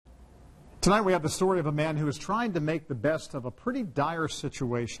Tonight we have the story of a man who is trying to make the best of a pretty dire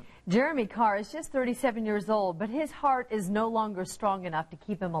situation. Jeremy Carr is just 37 years old, but his heart is no longer strong enough to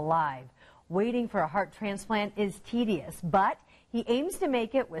keep him alive. Waiting for a heart transplant is tedious, but he aims to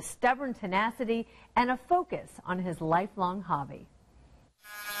make it with stubborn tenacity and a focus on his lifelong hobby.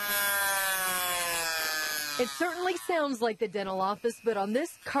 It certainly sounds like the dental office, but on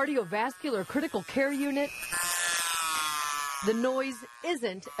this cardiovascular critical care unit, the noise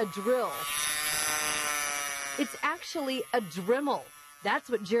isn't a drill. It's actually a Dremel. That's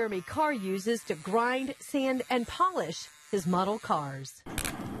what Jeremy Carr uses to grind, sand, and polish his model cars.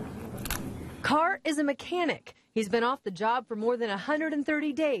 Carr is a mechanic. He's been off the job for more than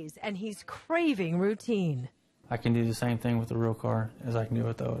 130 days, and he's craving routine. I can do the same thing with a real car as I can do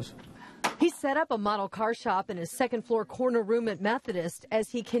with those. He set up a model car shop in his second-floor corner room at Methodist as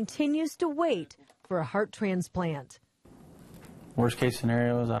he continues to wait for a heart transplant. Worst case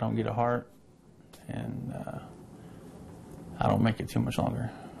scenario is I don't get a heart, and I don't make it too much longer.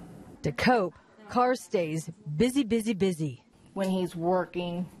 To cope, Carr stays busy. When he's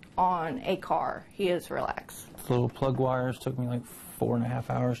working on a car, he is relaxed. The little plug wires took me like 4.5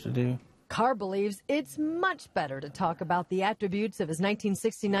 hours to do. Carr believes it's much better to talk about the attributes of his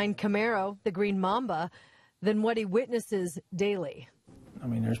 1969 Camaro, the Green Mamba, than what he witnesses daily. I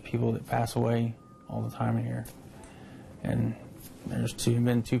mean, there's people that pass away all the time here, and there's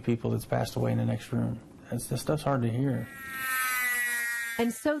been two people that's passed away in the next room. This stuff's hard to hear.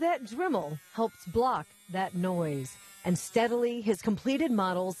 And so that Dremel helps block that noise. And steadily, his completed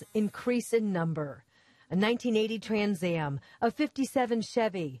models increase in number. A 1980 Trans Am, a 57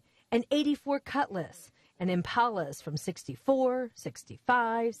 Chevy, an 84 Cutlass, and Impalas from 64,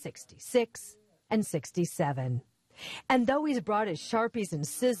 65, 66, and 67. And though he's brought his Sharpies and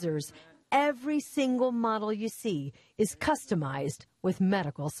scissors, every single model you see is customized with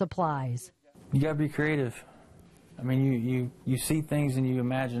medical supplies. You gotta be creative. I mean, you see things and you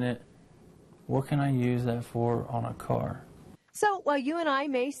imagine it. What can I use that for on a car? So while you and I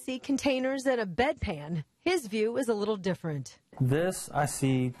may see containers and a bedpan, his view is a little different. This, I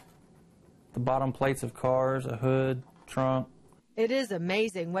see the bottom plates of cars, a hood, trunk. It is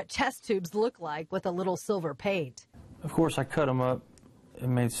amazing what chest tubes look like with a little silver paint. Of course, I cut them up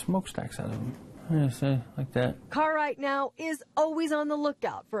and made smokestacks out of them. Yeah, see, like that. Carr right now is always on the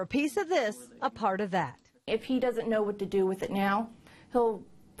lookout for a piece of this, a part of that. If he doesn't know what to do with it now, he'll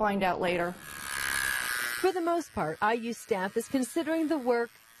find out later. For the most part, IU staff is considering the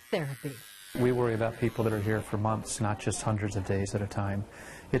work therapy. We worry about people that are here for months, not just hundreds of days at a time.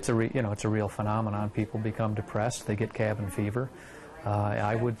 It's a real phenomenon. People become depressed. They get cabin fever.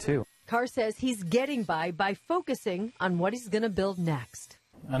 I would too. Carr says he's getting by focusing on what he's going to build next.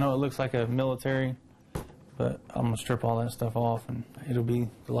 I know it looks like a military, but I'm going to strip all that stuff off, and it'll be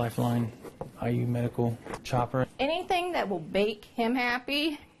the Lifeline IU medical chopper. Anything that will make him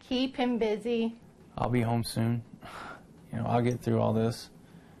happy, keep him busy. I'll be home soon. I'll get through all this.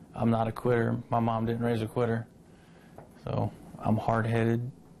 I'm not a quitter. My mom didn't raise a quitter. So I'm hard-headed,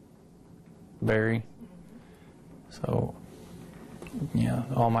 very. So, yeah,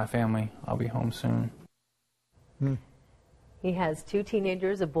 all my family, I'll be home soon. He has two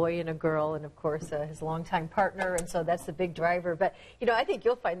teenagers, a boy and a girl, and of course his longtime partner, and so that's the big driver. But, I think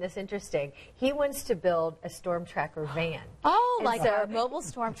you'll find this interesting. He wants to build a storm tracker van. Oh, and like so, a mobile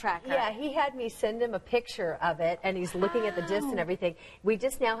storm tracker. Yeah, he had me send him a picture of it, and he's looking at the discs and everything. We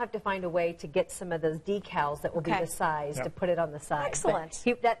just now have to find a way to get some of those decals that will be the size to put it on the side. Excellent.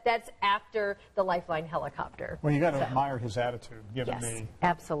 That's after the Lifeline helicopter. Well, you got to admire his attitude, given Yes, the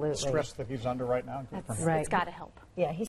absolutely. stress that he's under right now. It's got to help. Yeah, he's